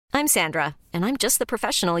I'm Sandra, and I'm just the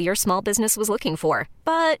professional your small business was looking for.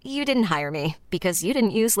 But you didn't hire me because you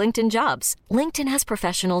didn't use LinkedIn Jobs. LinkedIn has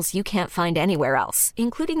professionals you can't find anywhere else,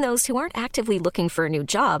 including those who aren't actively looking for a new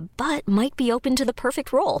job, but might be open to the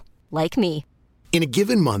perfect role, like me. In a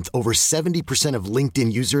given month, over 70% of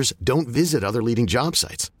LinkedIn users don't visit other leading job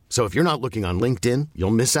sites. So if you're not looking on LinkedIn,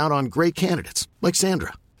 you'll miss out on great candidates like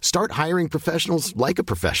Sandra. Start hiring professionals like a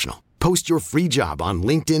professional. Post your free job on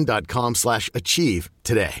linkedin.com/achieve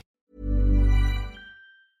today.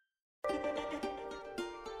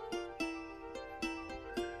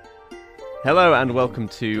 Hello and welcome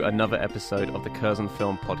to another episode of the Curzon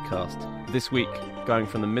Film Podcast. This week, going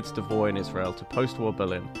from the midst of war in Israel to post-war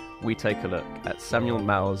Berlin, we take a look at Samuel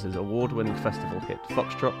Mauer's award-winning festival hit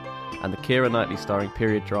Foxtrot and the Keira Knightley starring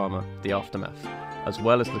period drama The Aftermath, as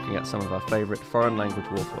well as looking at some of our favourite foreign language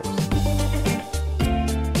war films.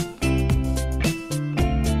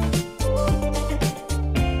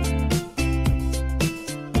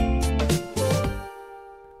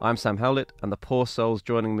 I'm Sam Howlett, and the poor souls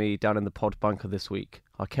joining me down in the pod bunker this week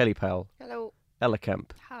are Kelly Powell. Hello. Ella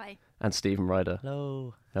Kemp. Hi. And Stephen Ryder.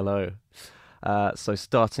 Hello. Hello. So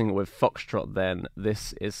starting with Foxtrot then,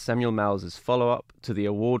 this is Samuel Mauer's follow-up to the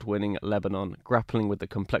award-winning Lebanon, grappling with the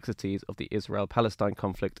complexities of the Israel-Palestine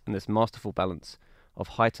conflict in this masterful balance of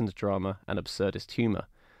heightened drama and absurdist humour.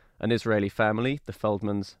 An Israeli family, the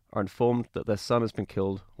Feldmans, are informed that their son has been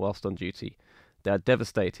killed whilst on duty. They are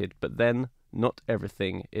devastated, but then not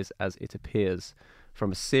everything is as it appears.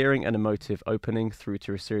 From a searing and emotive opening through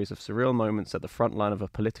to a series of surreal moments at the front line of a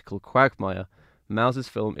political quagmire, Mauer's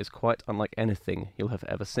film is quite unlike anything you'll have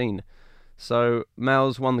ever seen. So,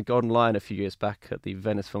 Mauer won the Golden Lion a few years back at the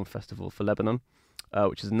Venice Film Festival for Lebanon,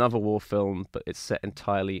 which is another war film, but it's set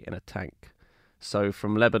entirely in a tank. So,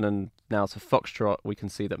 from Lebanon now to Foxtrot, we can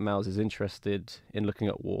see that Mauer is interested in looking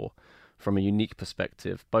at war from a unique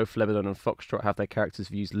perspective. Both Lebanon and Foxtrot have their characters'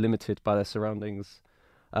 views limited by their surroundings.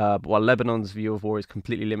 But while Lebanon's view of war is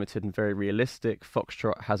completely limited and very realistic,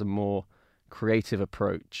 Foxtrot has a more creative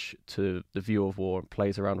approach to the view of war and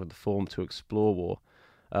plays around with the form to explore war.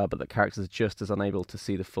 But the characters are just as unable to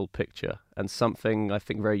see the full picture. And something I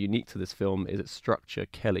think very unique to this film is its structure.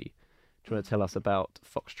 Kelly, do you want to tell us about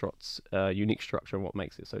Foxtrot's unique structure and what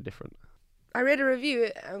makes it so different? I read a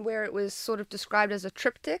review where it was sort of described as a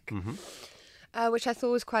triptych, which I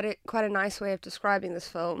thought was quite a nice way of describing this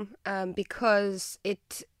film, because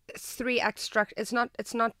it's 3-act structure. It's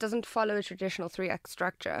not doesn't follow a traditional 3-act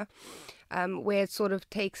structure, where it sort of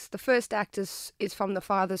takes the first act is from the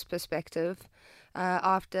father's perspective,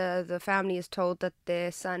 after the family is told that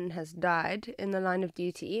their son has died in the line of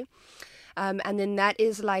duty. And then that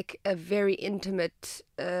is like a very intimate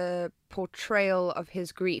portrayal of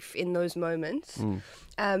his grief in those moments,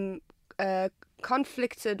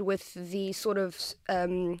 conflicted with the sort of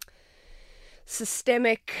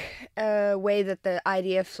systemic way that the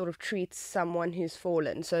IDF sort of treats someone who's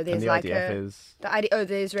fallen. So there's and the IDF is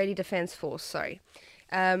the Israeli Defense Force. Sorry.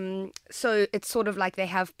 So it's sort of like they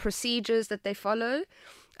have procedures that they follow.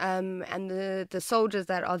 And the soldiers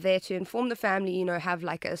that are there to inform the family, have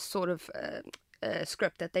like a sort of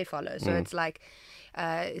script that they follow. So it's like,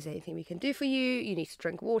 is there anything we can do for you? You need to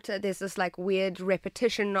drink water. There's this like weird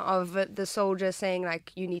repetition of the soldier saying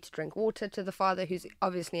like, you need to drink water to the father, who's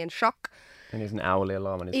obviously in shock. And there's an hourly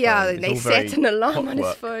alarm on his phone. Yeah, they set an alarm on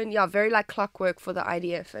his phone. Yeah, very like clockwork for the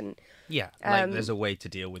IDF. And yeah, like there's a way to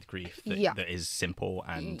deal with grief that is simple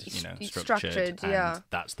and structured, and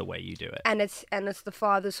that's the way you do it. And it's the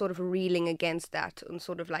father sort of reeling against that and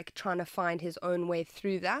sort of like trying to find his own way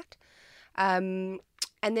through that.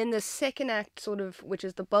 And then the second act, sort of, which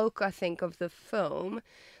is the bulk, I think, of the film,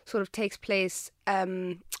 sort of takes place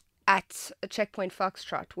at a checkpoint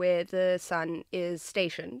Foxtrot, where the son is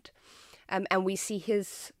stationed. And we see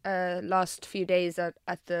his last few days at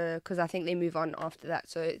the, because I think they move on after that.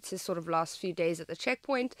 So it's his sort of last few days at the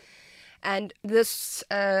checkpoint. And this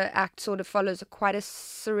act sort of follows quite a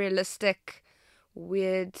surrealistic,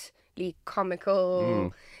 weirdly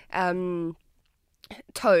comical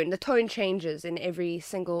tone. The tone changes in every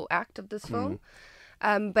single act of this film.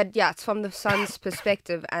 But yeah, it's from the son's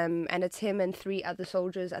perspective. And it's him and 3 other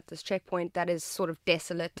soldiers at this checkpoint that is sort of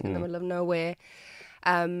desolate in the middle of nowhere.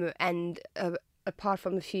 And apart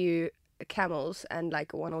from a few camels and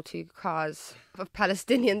like 1 or 2 cars of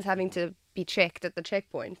Palestinians having to be checked at the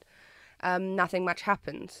checkpoint, nothing much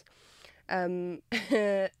happens. And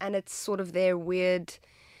it's sort of their weird...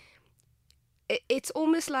 It's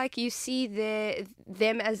almost like you see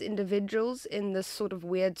them as individuals in this sort of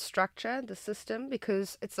weird structure, the system,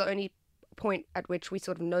 because it's the only point at which we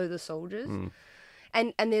sort of know the soldiers.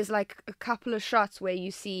 And there's like a couple of shots where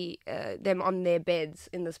you see them on their beds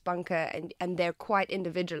in this bunker, and they're quite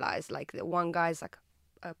individualized. Like the one guy's like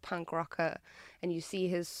a punk rocker, and you see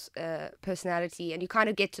his personality, and you kind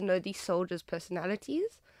of get to know these soldiers'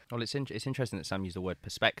 personalities. Well, it's interesting that Sam used the word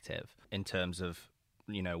perspective in terms of,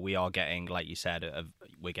 you know, we are getting, like you said,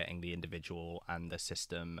 we're getting the individual and the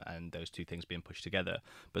system and those two things being pushed together.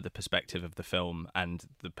 But the perspective of the film and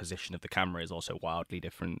the position of the camera is also wildly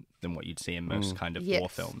different than what you'd see in most kind of war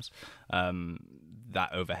films.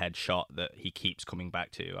 That overhead shot that he keeps coming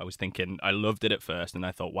back to, I was thinking, I loved it at first, and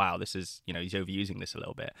I thought, wow, this is, you know, he's overusing this a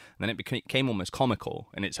little bit. And then it became almost comical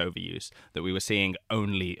in its overuse, that we were seeing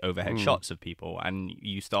only overhead shots of people, and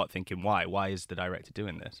you start thinking, why is the director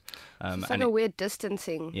doing this? It's like a weird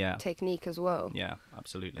distancing technique as well. Yeah,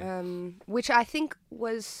 absolutely. Which I think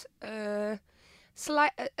was a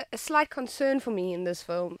slight concern for me in this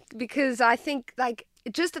film, because I think, like,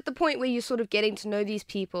 just at the point where you're sort of getting to know these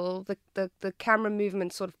people, the camera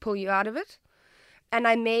movements sort of pull you out of it. And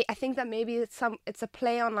I think that maybe it's a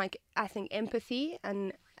play on, like, I think empathy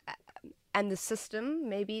and the system,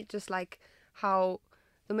 maybe just like how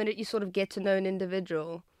the minute you sort of get to know an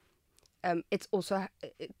individual, it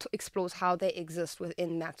explores how they exist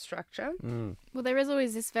within that structure. Well, there is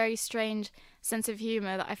always this very strange sense of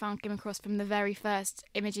humour that I found came across from the very first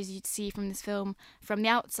images you'd see from this film from the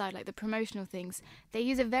outside, like the promotional things. They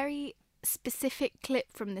use a very specific clip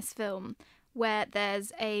from this film where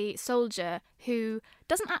there's a soldier who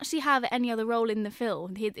doesn't actually have any other role in the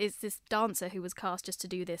film. He is this dancer who was cast just to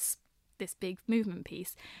do this big movement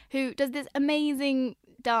piece, who does this amazing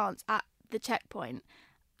dance at the checkpoint.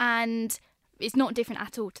 And it's not different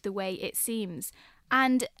at all to the way it seems.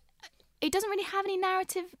 And it doesn't really have any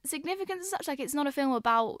narrative significance as such. Like, it's not a film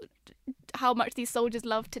about how much these soldiers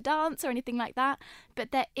love to dance or anything like that. But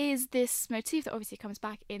there is this motif that obviously comes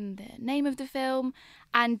back in the name of the film,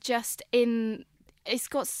 and just it's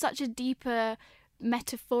got such a deeper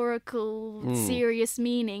metaphorical, serious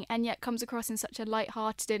meaning, and yet comes across in such a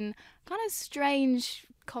light-hearted and kind of strange,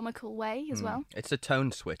 comical way as well. It's a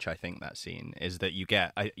tone switch, I think, that scene, is that you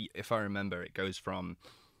get, if I remember, it goes from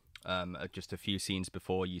just a few scenes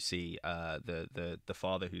before you see the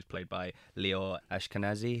father, who's played by Leo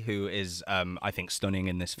Ashkenazi, who is I think stunning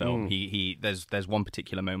in this film. There's one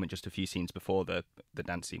particular moment just a few scenes before the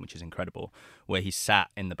dance scene, which is incredible, where he's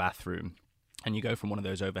sat in the bathroom, and you go from one of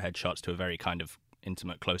those overhead shots to a very kind of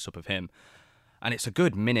intimate close-up of him, and it's a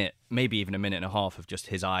good minute, maybe even a minute and a half, of just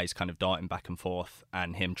his eyes kind of darting back and forth,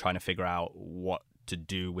 and him trying to figure out what to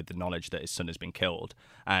do with the knowledge that his son has been killed.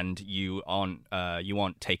 And you aren't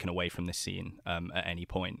taken away from this scene at any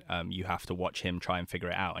point. You have to watch him try and figure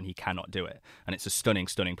it out, and he cannot do it. And it's a stunning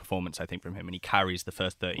performance, I think, from him, and he carries the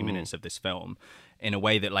first 30 minutes of this film in a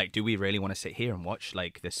way that, like, do we really want to sit here and watch,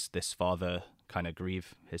 like, this father kind of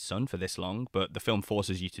grieve his son for this long? But the film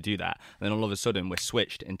forces you to do that, and then all of a sudden we're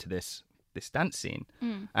switched into this dance scene,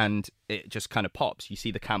 and it just kind of pops. You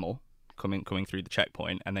see the camel coming through the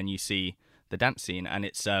checkpoint, and then you see the dance scene, and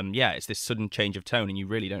it's this sudden change of tone, and you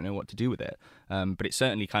really don't know what to do with it, but it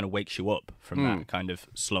certainly kind of wakes you up from that kind of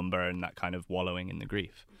slumber and that kind of wallowing in the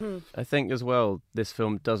grief. I think as well, this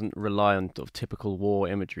film doesn't rely on sort of typical war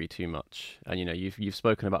imagery too much, and you know, you've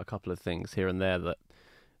spoken about a couple of things here and there that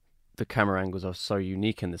the camera angles are so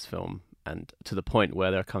unique in this film, and to the point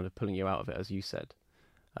where they're kind of pulling you out of it, as you said.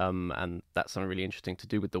 And that's something really interesting to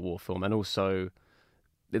do with the war film. And also,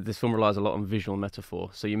 this film relies a lot on visual metaphor.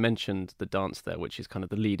 So you mentioned the dance there, which is kind of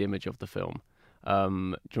the lead image of the film. Do you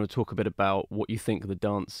want to talk a bit about what you think the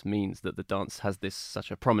dance means, that the dance has such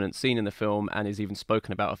a prominent scene in the film and is even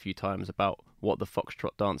spoken about a few times, about what the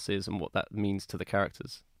Foxtrot dance is and what that means to the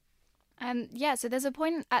characters? So there's a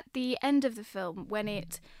point at the end of the film when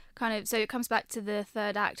it comes back to the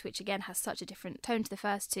third act, which again has such a different tone to the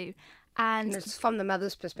first two. And it's from the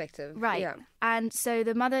mother's perspective. Right. Yeah. And so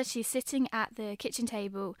the mother, she's sitting at the kitchen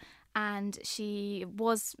table, and she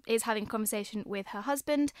is having a conversation with her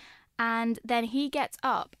husband, and then he gets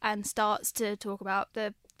up and starts to talk about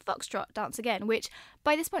the Foxtrot dance again, which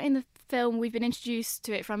by this point in the film we've been introduced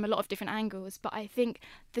to it from a lot of different angles, but I think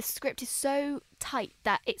the script is so tight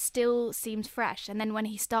that it still seems fresh. And then when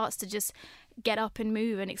he starts to just get up and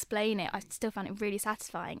move and explain it, I still found it really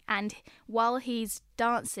satisfying. And while he's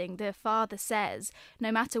dancing, the father says,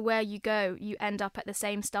 no matter where you go, you end up at the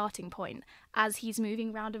same starting point, as he's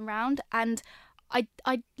moving round and round. And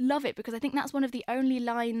I love it, because I think that's one of the only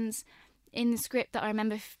lines in the script that I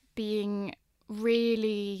remember being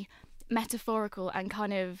really metaphorical and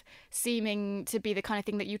kind of seeming to be the kind of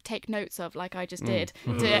thing that you take notes of, like I just did,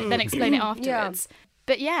 to then explain it afterwards. Yeah.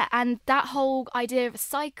 But yeah, and that whole idea of a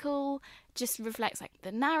cycle, just reflects like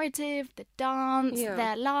the narrative, the dance,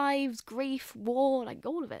 their lives, grief, war, like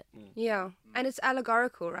all of it. Yeah, and it's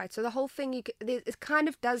allegorical, right? So the whole thing, it kind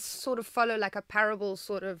of does sort of follow like a parable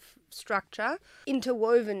sort of structure,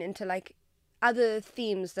 interwoven into like other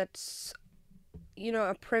themes that's, you know,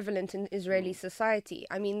 are prevalent in Israeli society.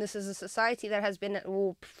 I mean, this is a society that has been at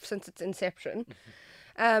war since its inception.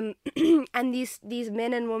 And these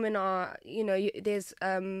men and women are, you know, there's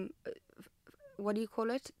what do you call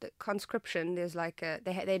it? The conscription. There's like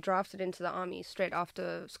they drafted into the army straight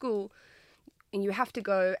after school, and you have to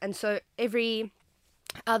go. And so every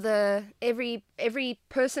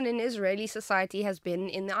person in Israeli society has been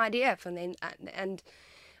in the IDF, and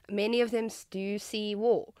many of them do see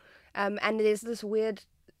war. And there's this weird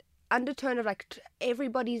undertone of like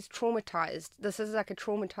everybody's traumatized. This is like a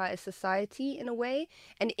traumatized society in a way,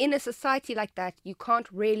 and in a society like that you can't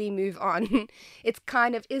really move on. It's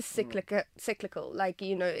kind of is cyclical, like,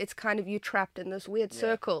 you know, it's kind of you trapped in this weird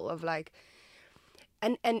circle of like,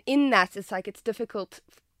 and in that it's like it's difficult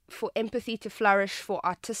for empathy to flourish, for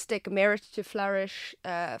artistic merit to flourish,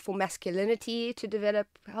 for masculinity to develop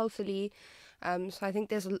healthily. So I think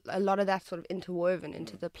there's a lot of that sort of interwoven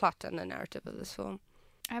into the plot and the narrative of this film.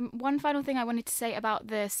 One final thing I wanted to say about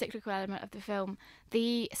the cyclical element of the film,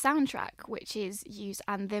 the soundtrack which is used,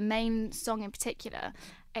 and the main song in particular,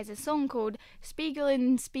 is a song called Spiegel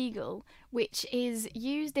in Spiegel, which is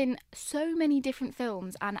used in so many different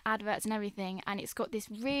films and adverts and everything, and it's got this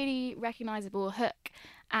really recognisable hook.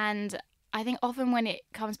 And I think often when it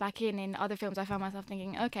comes back in other films, I found myself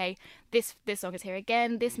thinking, okay, this song is here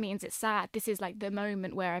again, this means it's sad, this is like the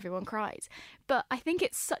moment where everyone cries. But I think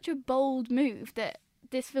it's such a bold move that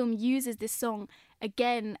this film uses this song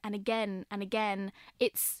again and again and again.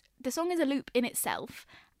 The song is a loop in itself,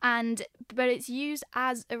 but it's used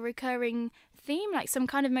as a recurring theme, like some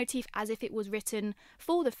kind of motif, as if it was written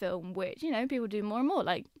for the film, which, you know, people do more and more.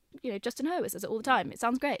 Like, you know, Justin Hurwitz does it all the time. It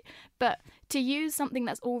sounds great. But to use something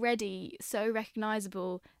that's already so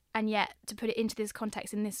recognisable and yet to put it into this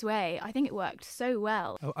context in this way, I think it worked so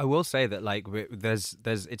well. I will say that, like,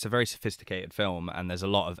 it's a very sophisticated film, and there's a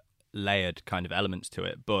lot of layered kind of elements to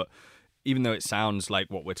it, but even though it sounds like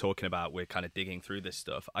what we're talking about, we're kind of digging through this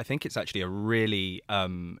stuff, I think it's actually a really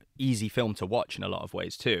easy film to watch in a lot of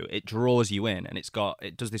ways too. It draws you in, and it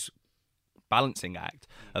does this balancing act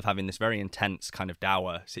of having this very intense kind of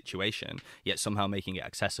dour situation, yet somehow making it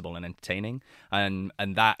accessible and entertaining. And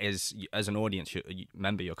that is, as an audience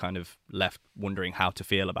member, you're kind of left wondering how to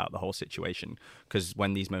feel about the whole situation, because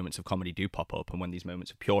when these moments of comedy do pop up, and when these moments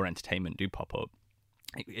of pure entertainment do pop up,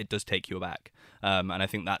 it does take you aback. And I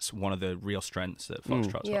think that's one of the real strengths that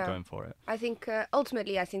Foxtrot's got going for it. I think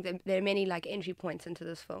ultimately, I think that there are many like entry points into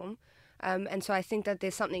this film. And so I think that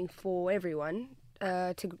there's something for everyone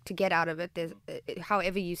to get out of it. There's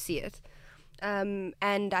however you see it.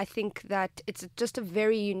 And I think that it's just a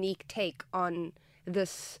very unique take on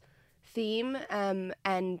this theme,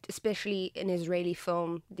 and especially an Israeli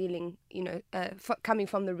film dealing, you know, coming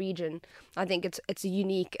from the region. I think it's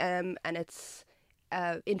unique, and it's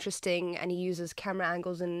interesting, and he uses camera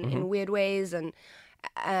angles in weird ways, and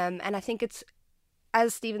I think it's,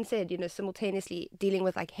 as Stephen said, you know, simultaneously dealing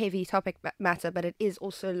with like heavy topic matter, but it is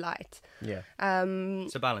also light. Yeah.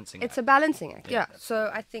 It's a balancing act. It's a balancing act, yeah. So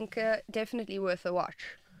I think definitely worth a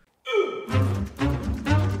watch.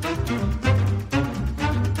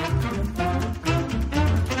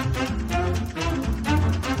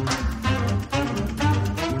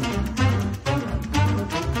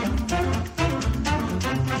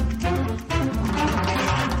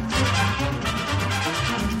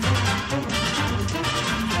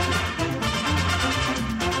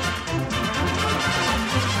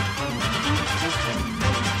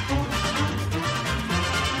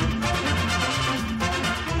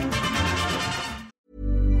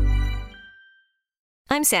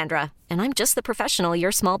 I'm Sandra, and I'm just the professional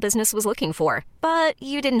your small business was looking for. But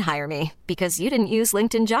you didn't hire me because you didn't use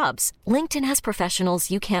LinkedIn Jobs. LinkedIn has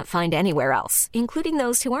professionals you can't find anywhere else, including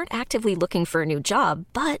those who aren't actively looking for a new job,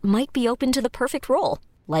 but might be open to the perfect role,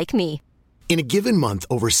 like me. In a given month,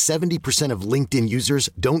 over 70% of LinkedIn users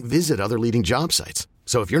don't visit other leading job sites.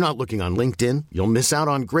 So if you're not looking on LinkedIn, you'll miss out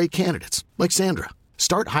on great candidates like Sandra.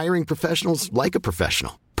 Start hiring professionals like a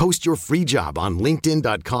professional. Post your free job on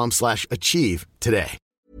linkedin.com/achieve today.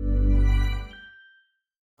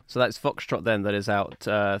 So that's Foxtrot then, that is out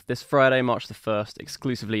this Friday, March the 1st,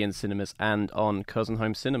 exclusively in cinemas and on Cousin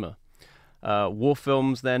Home Cinema. War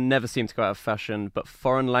films then never seem to go out of fashion, but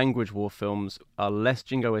foreign language war films are less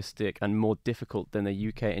jingoistic and more difficult than their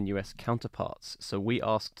UK and US counterparts. So we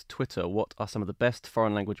asked Twitter what are some of the best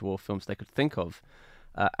foreign language war films they could think of.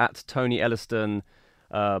 At Tony Elliston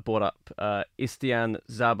brought up Istian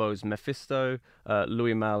Szabo's Mephisto,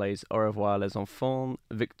 Louis Mallet's Au revoir les enfants,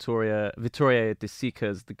 Vittoria de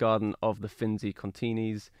Sica's The Garden of the Finzi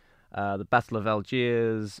Continis, The Battle of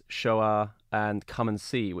Algiers, Shoah, and Come and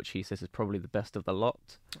See, which he says is probably the best of the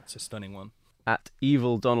lot. That's a stunning one. At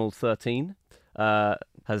Evil Donald 13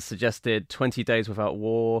 has suggested 20 Days Without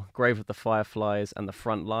War, Grave of the Fireflies, and The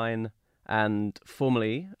Front Line. And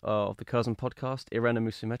formerly of the Curzon podcast, Irena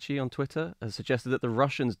Musumeci on Twitter has suggested that the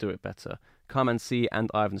Russians do it better. Come and See and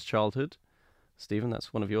Ivan's Childhood. Stephen,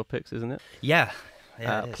 that's one of your picks, isn't it? Yeah.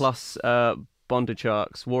 Plus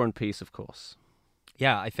Bondarchuk's War and Peace, of course.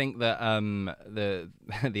 Yeah, I think that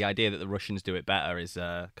the idea that the Russians do it better is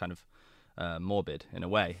kind of morbid in a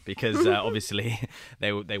way, because obviously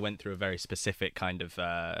they went through a very specific kind of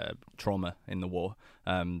trauma in the war.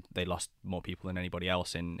 They lost more people than anybody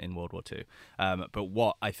else in World War II. But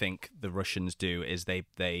what I think the Russians do is they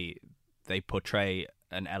portray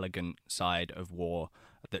an elegant side of war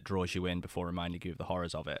that draws you in before reminding you of the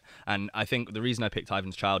horrors of it. And I think the reason I picked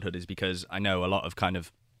Ivan's Childhood is because I know a lot of kind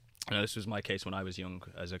of, I know this was my case when I was young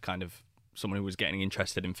as a kind of someone who was getting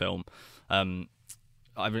interested in film.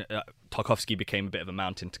 Tarkovsky became a bit of a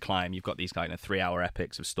mountain to climb. You've got these kind of 3-hour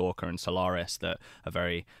epics of Stalker and Solaris that are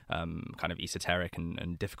very kind of esoteric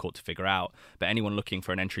and difficult to figure out. But anyone looking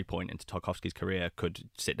for an entry point into Tarkovsky's career could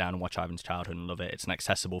sit down and watch Ivan's Childhood and love it. It's an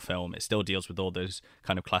accessible film. It still deals with all those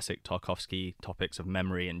kind of classic Tarkovsky topics of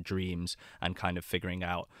memory and dreams and kind of figuring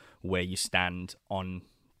out where you stand on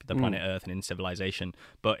the planet Earth and in civilization.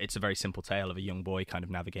 But it's a very simple tale of a young boy kind of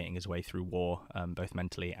navigating his way through war, both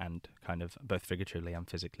mentally and kind of both figuratively and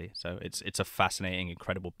physically. So it's a fascinating,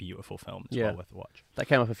 incredible, beautiful film. It's well worth a watch. That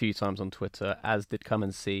came up a few times on Twitter, as did Come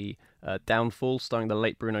and See. Downfall, starring the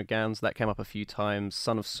late Bruno Ganz, that came up a few times.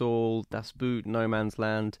 Son of Saul, Das Boot, No Man's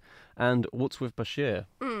Land, and What's with Bashir?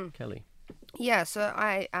 Kelly. Yeah, so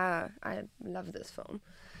I love this film.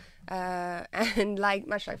 And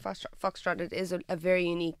much like Foxtrot, it is a very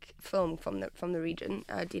unique film from the region,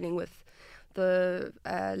 dealing with the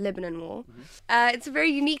Lebanon War. It's a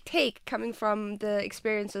very unique take coming from the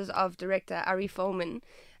experiences of director Ari Folman,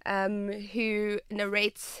 who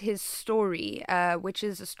narrates his story, which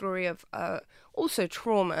is a story of also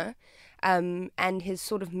trauma, and his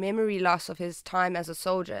sort of memory loss of his time as a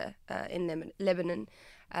soldier in Lebanon,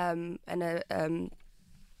 and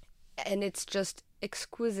it's just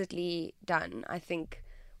exquisitely done. I think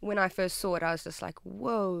when I first saw it, I was just like,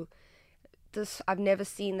 whoa, I've never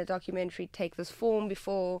seen a documentary take this form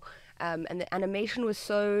before, and the animation was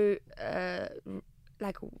so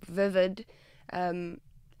vivid.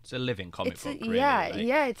 It's a living comic book,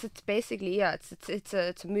 really. It's basically it's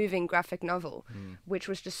a moving graphic novel, which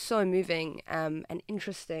was just so moving and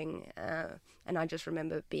interesting, and I just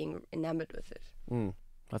remember being enamored with it.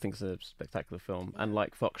 I think it's a spectacular film, and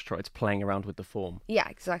like Foxtrot, it's playing around with the form. Yeah,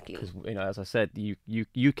 exactly. Because as I said,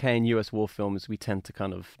 UK and US war films, we tend to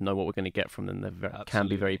kind of know what we're going to get from them. They can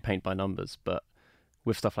be very paint by numbers, but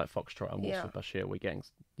with stuff like Foxtrot and Wars with Bashir, we're getting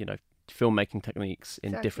filmmaking techniques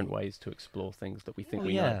in different ways to explore things that we think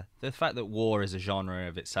we know. The fact that war is a genre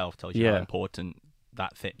of itself tells you how important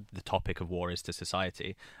the topic of war is to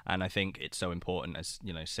society, and I think it's so important as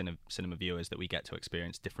cinema viewers that we get to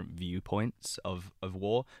experience different viewpoints of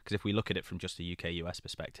war, because if we look at it from just a UK-US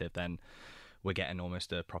perspective, then we're getting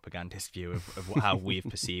almost a propagandist view of how we've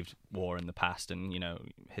perceived war in the past, and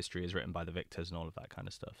history is written by the victors and all of that kind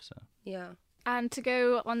of stuff. So And to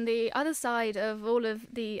go on the other side of all of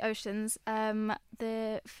the oceans,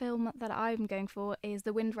 the film that I'm going for is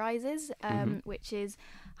The Wind Rises, which is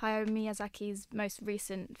Hayao Miyazaki's most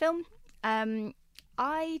recent film.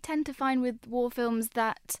 I tend to find with war films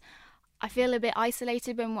that I feel a bit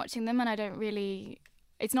isolated when watching them, and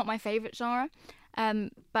it's not my favourite genre.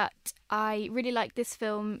 But I really like this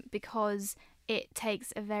film because it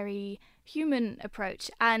takes a very human approach,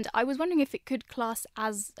 and I was wondering if it could class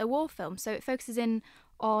as a war film. So it focuses in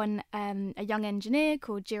on a young engineer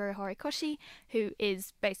called Jiro Horikoshi, who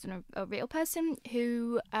is based on a real person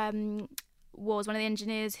who was one of the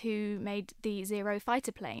engineers who made the Zero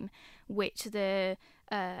fighter plane, which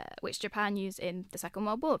Japan used in the Second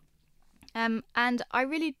World War. And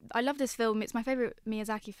I love this film. It's my favourite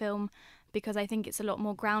Miyazaki film because I think it's a lot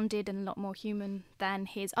more grounded and a lot more human than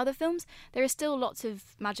his other films. There are still lots of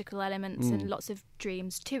magical elements and lots of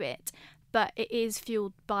dreams to it, but it is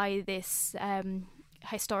fueled by this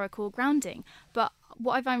historical grounding. But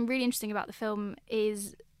what I find really interesting about the film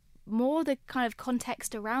is more the kind of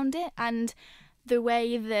context around it and the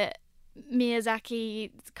way that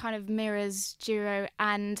Miyazaki kind of mirrors Jiro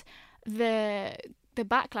and the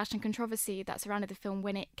backlash and controversy that surrounded the film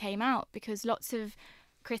when it came out, because lots of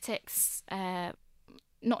critics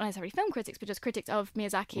not necessarily film critics, but just critics of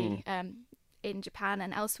Miyazaki in Japan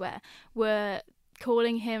and elsewhere, were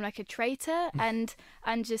calling him like a traitor and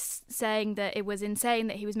just saying that it was insane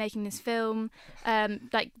that he was making this film,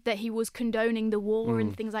 like that he was condoning the war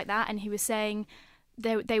and things like that. And he was saying,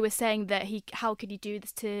 they were saying that how could he do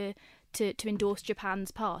this to endorse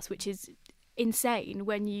Japan's past, which is insane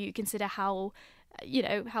when you consider how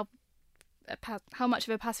much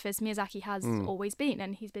of a pacifist Miyazaki has always been,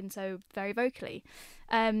 and he's been so very vocally.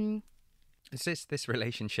 It's this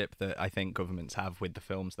relationship that I think governments have with the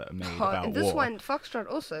films that are made about this war. one,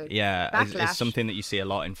 Foxtrot also. Yeah, it's something that you see a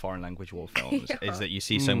lot in foreign language war films, is that you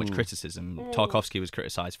see so much criticism. Tarkovsky was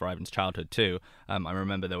criticised for Ivan's childhood too. I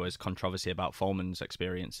remember there was controversy about Folman's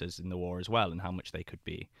experiences in the war as well, and how much they could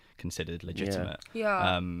be considered legitimate.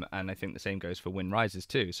 Yeah. And I think the same goes for Wind Rises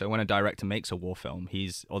too. So when a director makes a war film,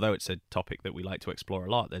 although it's a topic that we like to explore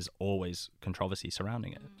a lot, there's always controversy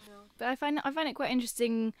surrounding it. But I find it quite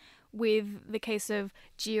interesting with the case of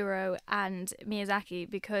Jiro and Miyazaki,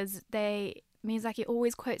 because Miyazaki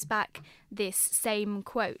always quotes back this same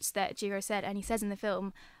quote that Jiro said, and he says in the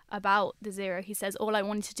film about the Zero, he says, "All I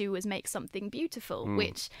wanted to do was make something beautiful,"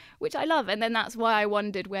 which I love. And then that's why I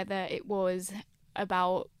wondered whether it was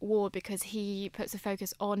about war, because he puts a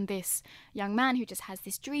focus on this young man who just has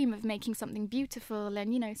this dream of making something beautiful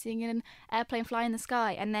and, seeing an airplane fly in the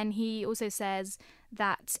sky. And then he also says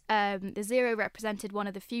that the Zero represented one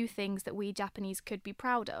of the few things that we Japanese could be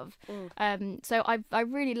proud of. So I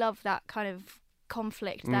really love that kind of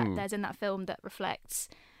conflict that there's in that film, that reflects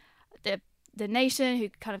the nation who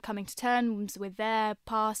kind of coming to terms with their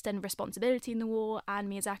past and responsibility in the war,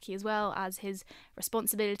 and Miyazaki as well as his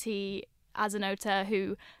responsibility as an auteur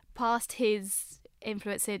who, past his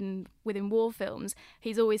influence within war films,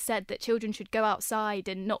 he's always said that children should go outside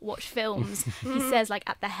and not watch films. He says, like,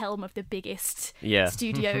 at the helm of the biggest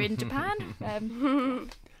studio in Japan.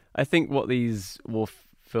 I think what these war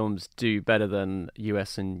films do better than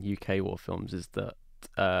US and UK war films is that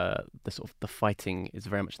the fighting is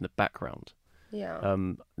very much in the background. Yeah.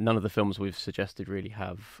 None of the films we've suggested really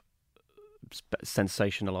have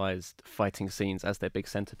sensationalized fighting scenes as their big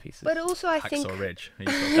centerpieces. But also, I think Hacksaw Ridge.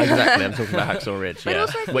 Exactly, I'm talking about Hacksaw Ridge. But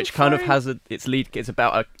also I think which kind of has its lead. It's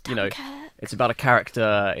about it's about a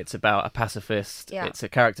character. It's about a pacifist. Yeah. It's a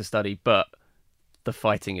character study, but the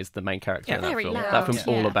fighting is the main character in that very film. loud. That film's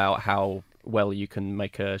all Yeah. about how well you can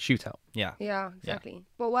make a shootout. Yeah. Yeah, exactly.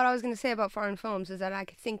 But what I was going to say about foreign films is that I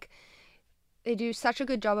think they do such a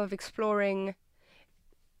good job of exploring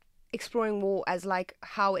war as like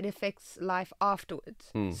how it affects life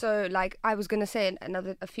afterwards. So like I was going to say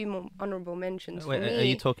a few more honorable mentions Wait, for me. are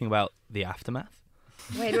you talking about the aftermath?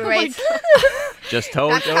 Wait. Just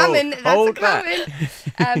hold That's coming. That's hold coming.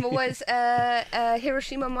 that. Was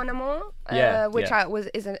Hiroshima Mon Amour, which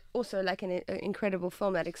is also like an incredible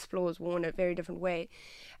film that explores war in a very different way.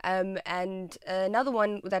 And another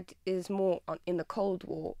one that is more in the Cold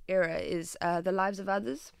War era is The Lives of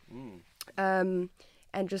Others.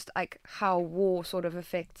 And just like how war sort of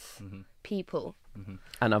affects people.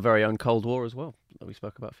 And our very own Cold War as well, that we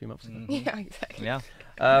spoke about a few months ago. Yeah, exactly. Yeah.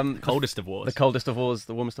 Coldest of wars. The coldest of wars,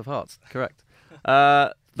 the warmest of hearts. Correct.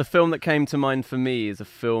 The film that came to mind for me is a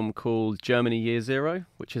film called Germany Year Zero,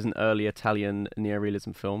 which is an early Italian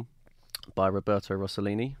neorealism film by Roberto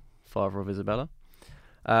Rossellini, father of Isabella.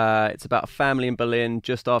 It's about a family in Berlin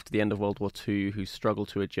just after the end of World War II who struggle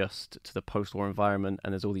to adjust to the post-war environment,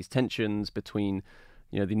 and there's all these tensions between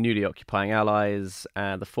the newly occupying allies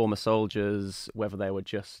and the former soldiers, whether they were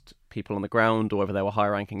just people on the ground or whether they were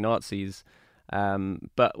high-ranking Nazis.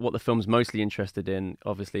 But what the film's mostly interested in,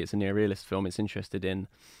 obviously it's a neorealist film, it's interested in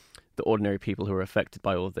the ordinary people who are affected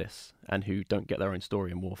by all of this and who don't get their own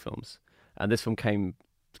story in war films. And this film came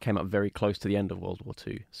up very close to the end of World War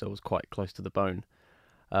II, so it was quite close to the bone.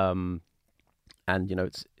 And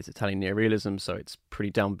it's Italian neorealism, so it's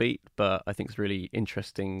pretty downbeat, but I think it's a really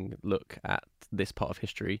interesting look at this part of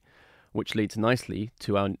history, which leads nicely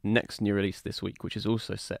to our next new release this week, which is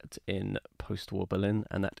also set in post-war Berlin,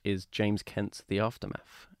 and that is James Kent's The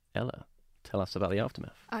Aftermath. Ella, tell us about The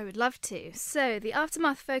Aftermath. I would love to. So, The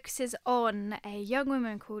Aftermath focuses on a young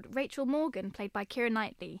woman called Rachel Morgan, played by Keira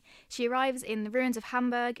Knightley. She arrives in the ruins of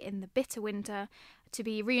Hamburg in the bitter winter to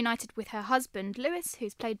be reunited with her husband, Lewis,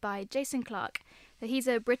 who's played by Jason Clarke. So he's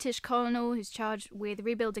a British colonel who's charged with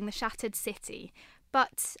rebuilding the shattered city.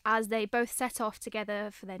 But as they both set off together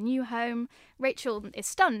for their new home, Rachel is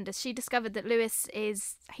stunned as she discovered that Lewis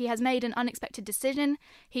has made an unexpected decision.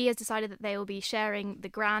 He has decided that they will be sharing the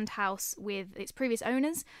grand house with its previous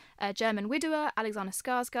owners, a German widower, Alexander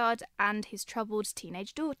Skarsgård, and his troubled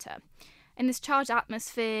teenage daughter. In this charged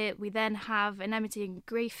atmosphere, we then have enmity and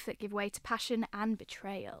grief that give way to passion and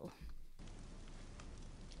betrayal.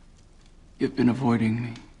 You've been avoiding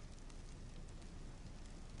me.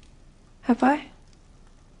 Have I?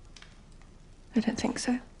 I don't think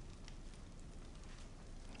so. I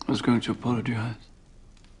was going to apologize.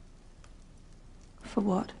 For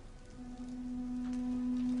what?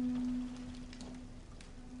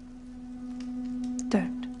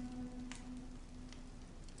 Don't.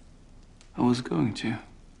 I was going to.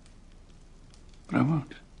 But I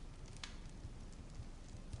won't.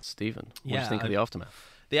 Stephen, what do Yeah, you think of The Aftermath?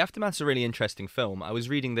 The Aftermath's a really interesting film. I was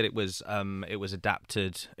reading that it was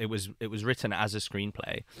adapted. It was written as a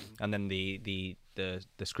screenplay, and then the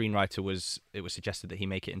screenwriter was suggested that he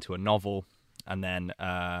make it into a novel, and then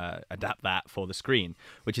adapt that for the screen,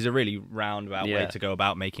 which is a really roundabout way to go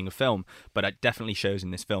about making a film. But it definitely shows in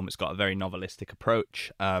this film. It's got a very novelistic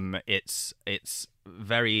approach. It's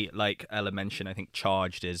very, like Ella mentioned, I think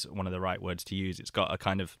charged is one of the right words to use. It's got a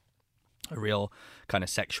real kind of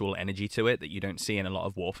sexual energy to it that you don't see in a lot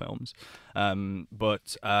of war films.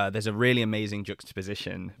 But there's a really amazing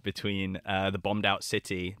juxtaposition between the bombed out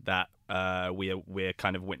city that we're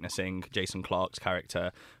kind of witnessing Jason Clarke's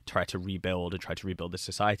character try to rebuild the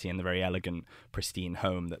society, and the very elegant, pristine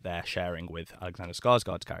home that they're sharing with Alexander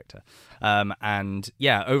Skarsgård's character. And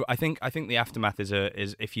yeah, I think The Aftermath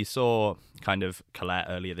is if you saw kind of Colette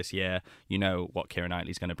earlier this year, you know what Keira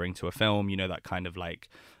Knightley's going to bring to a film. You know that kind of like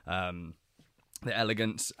the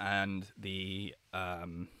elegance and the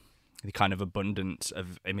kind of abundance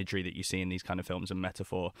of imagery that you see in these kind of films and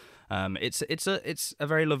metaphor. It's a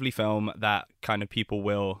very lovely film that kind of people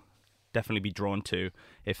will definitely be drawn to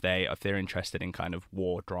if they're interested in kind of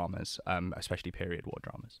war dramas, especially period war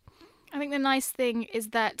dramas. I think the nice thing is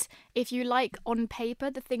that if you like on paper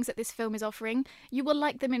the things that this film is offering, you will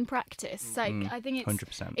like them in practice. Like I think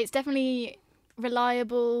 100%. It's definitely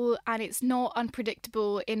reliable, and it's not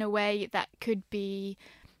unpredictable in a way that could be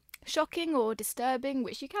shocking or disturbing,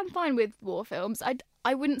 which you can find with war films.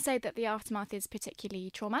 I wouldn't say that The Aftermath is particularly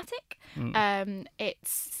traumatic.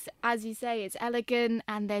 It's, as you say, it's elegant,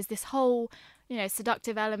 and there's this whole,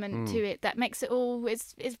 seductive element to it that makes it all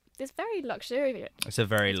is very luxurious. It's a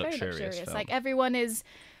very luxurious film. Like everyone is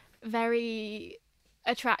very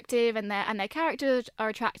attractive, and their characters are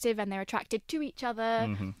attractive, and they're attracted to each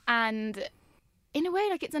other, and in a way,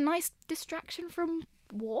 like, it's a nice distraction from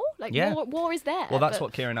war. Like, war is there. Well, that's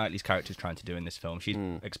what Keira Knightley's character is trying to do in this film. She's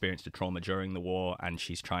experienced a trauma during the war, and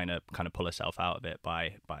she's trying to kind of pull herself out of it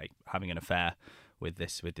by having an affair with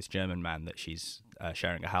this German man that she's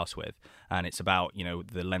sharing a house with. And it's about,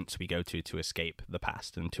 the lengths we go to escape the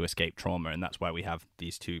past and to escape trauma, and that's why we have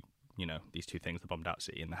these two things, the bombed out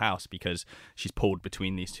city and the house, because she's pulled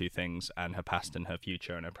between these two things, and her past and her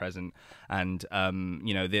future and her present. And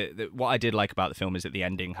what I did like about the film is that the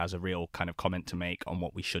ending has a real kind of comment to make on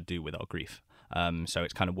what we should do with our grief. So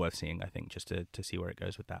it's kind of worth seeing, I think, just to see where it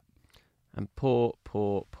goes with that. And poor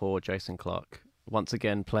Jason Clarke, once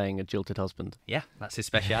again playing a jilted husband. Yeah, that's his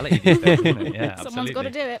speciality these days, isn't it? Yeah, someone's got to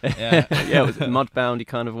do it. Yeah, yeah, it was Mudbound, he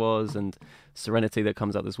kind of was, and Serenity that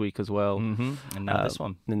comes out this week as well. And now this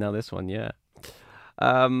one. And now this one, yeah.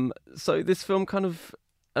 So this film kind of,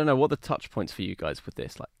 I don't know, what are the touch points for you guys with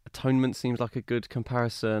this? Like, Atonement seems like a good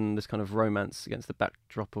comparison, this kind of romance against the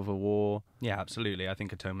backdrop of a war. Yeah, absolutely. I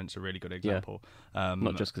think Atonement's a really good example.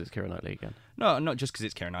 Not just because it's Keira Knightley again. No, not just because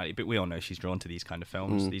it's Keira Knightley, but we all know she's drawn to these kind of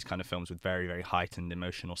films, these kind of films with very, very heightened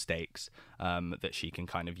emotional stakes that she can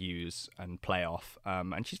kind of use and play off.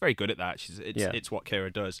 And she's very good at that. It's what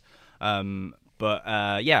Keira does. I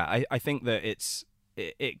think that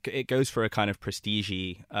it goes for a kind of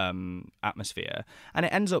prestige-y atmosphere, and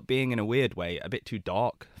it ends up being, in a weird way, a bit too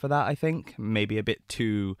dark for that. I think maybe a bit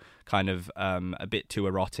too kind of a bit too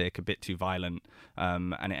erotic, a bit too violent,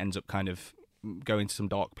 and it ends up kind of going to some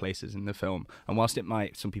dark places in the film. And whilst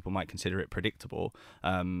some people might consider it predictable,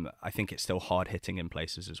 I think it's still hard-hitting in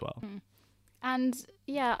places as well. And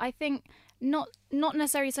yeah, I think not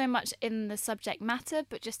necessarily so much in the subject matter,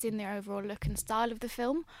 but just in the overall look and style of the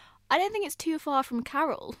film. I don't think it's too far from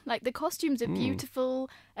Carol. Like, the costumes are beautiful,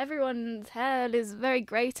 everyone's hair is very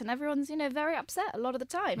great, and everyone's, very upset a lot of the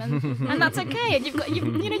time, and that's okay. And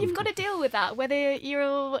you've got to deal with that, whether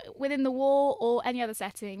you're within the war or any other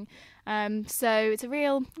setting. So it's a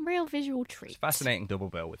real visual treat. It's a fascinating double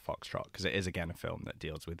bill with Foxtrot, because it is again a film that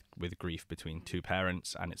deals with grief between two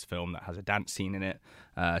parents, and it's a film that has a dance scene in it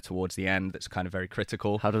towards the end that's kind of very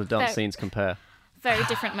critical. How do the dance scenes compare? Very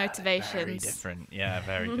different motivations. Very different, yeah,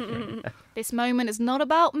 very different. This moment is not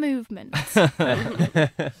about movement.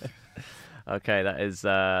 Okay, that is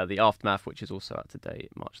The Aftermath, which is also out today,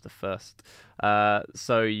 March the 1st.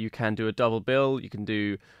 So you can do a double bill. You can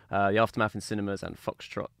do The Aftermath in cinemas and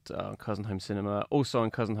Foxtrot on Cousin Home Cinema. Also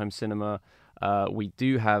on Cousin Home Cinema, we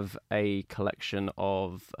do have a collection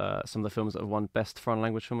of some of the films that have won Best Foreign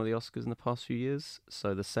Language Film at the Oscars in the past few years.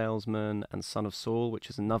 So The Salesman and Son of Saul, which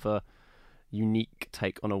is another unique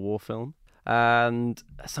take on a war film. And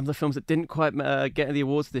some of the films that didn't quite get the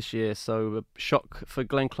awards this year, so a shock for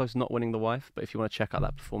Glenn Close not winning The Wife, but if you want to check out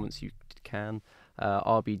that performance, you can.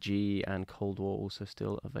 RBG and Cold War also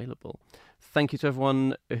still available. Thank you to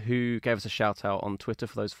everyone who gave us a shout out on Twitter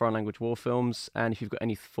for those foreign language war films, and if you've got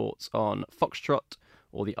any thoughts on Foxtrot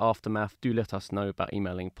or The Aftermath, do let us know by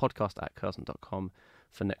emailing podcast@curzon.com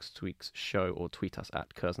for next week's show, or tweet us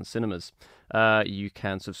at Curzon Cinemas. You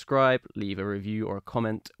can subscribe, leave a review or a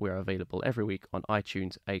comment. We're available every week on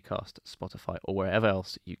iTunes, Acast, Spotify, or wherever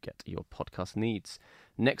else you get your podcast needs.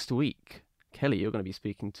 Next week, Kelly, you're going to be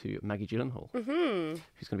speaking to Maggie Gyllenhaal, who's going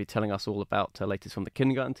to be telling us all about her latest from The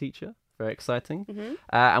Kindergarten Teacher. Very exciting.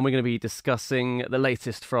 And we're going to be discussing the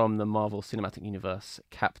latest from the Marvel Cinematic Universe,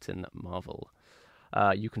 Captain Marvel.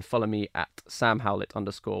 You can follow me at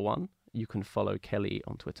SamHowlett_1. You can follow Kelly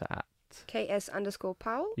on Twitter at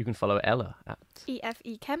KS_Powell. You can follow Ella at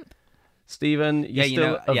EFE Kemp. Stephen, you're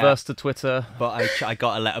still averse to Twitter. But I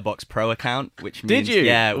got a Letterboxd Pro account, which means... Did you?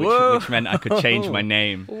 Yeah, which meant I could change my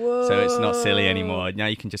name. Whoa. So it's not silly anymore. Now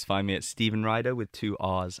you can just find me at Stephen Ryder with 2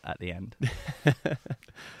 R's at the end.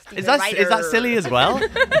 Is that silly as well?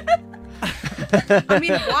 I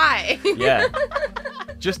mean, why? Yeah.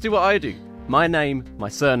 Just do what I do. My name, my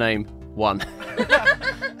surname, 1.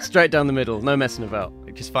 Straight down the middle, no messing about.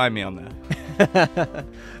 Just find me on there.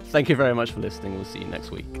 Thank you very much for listening. We'll see you next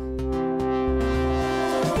week.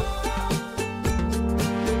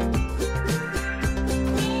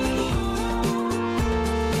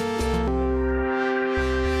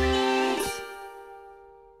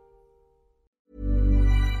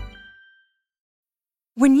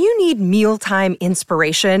 When you need mealtime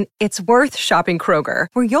inspiration, it's worth shopping Kroger,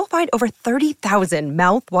 where you'll find over 30,000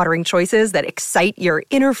 mouth-watering choices that excite your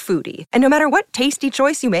inner foodie. And no matter what tasty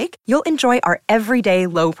choice you make, you'll enjoy our everyday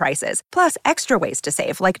low prices, plus extra ways to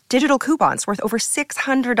save, like digital coupons worth over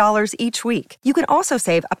 $600 each week. You can also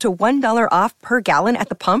save up to $1 off per gallon at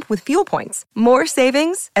the pump with fuel points. More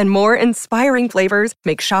savings and more inspiring flavors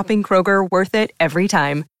make shopping Kroger worth it every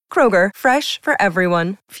time. Kroger, fresh for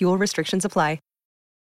everyone. Fuel restrictions apply.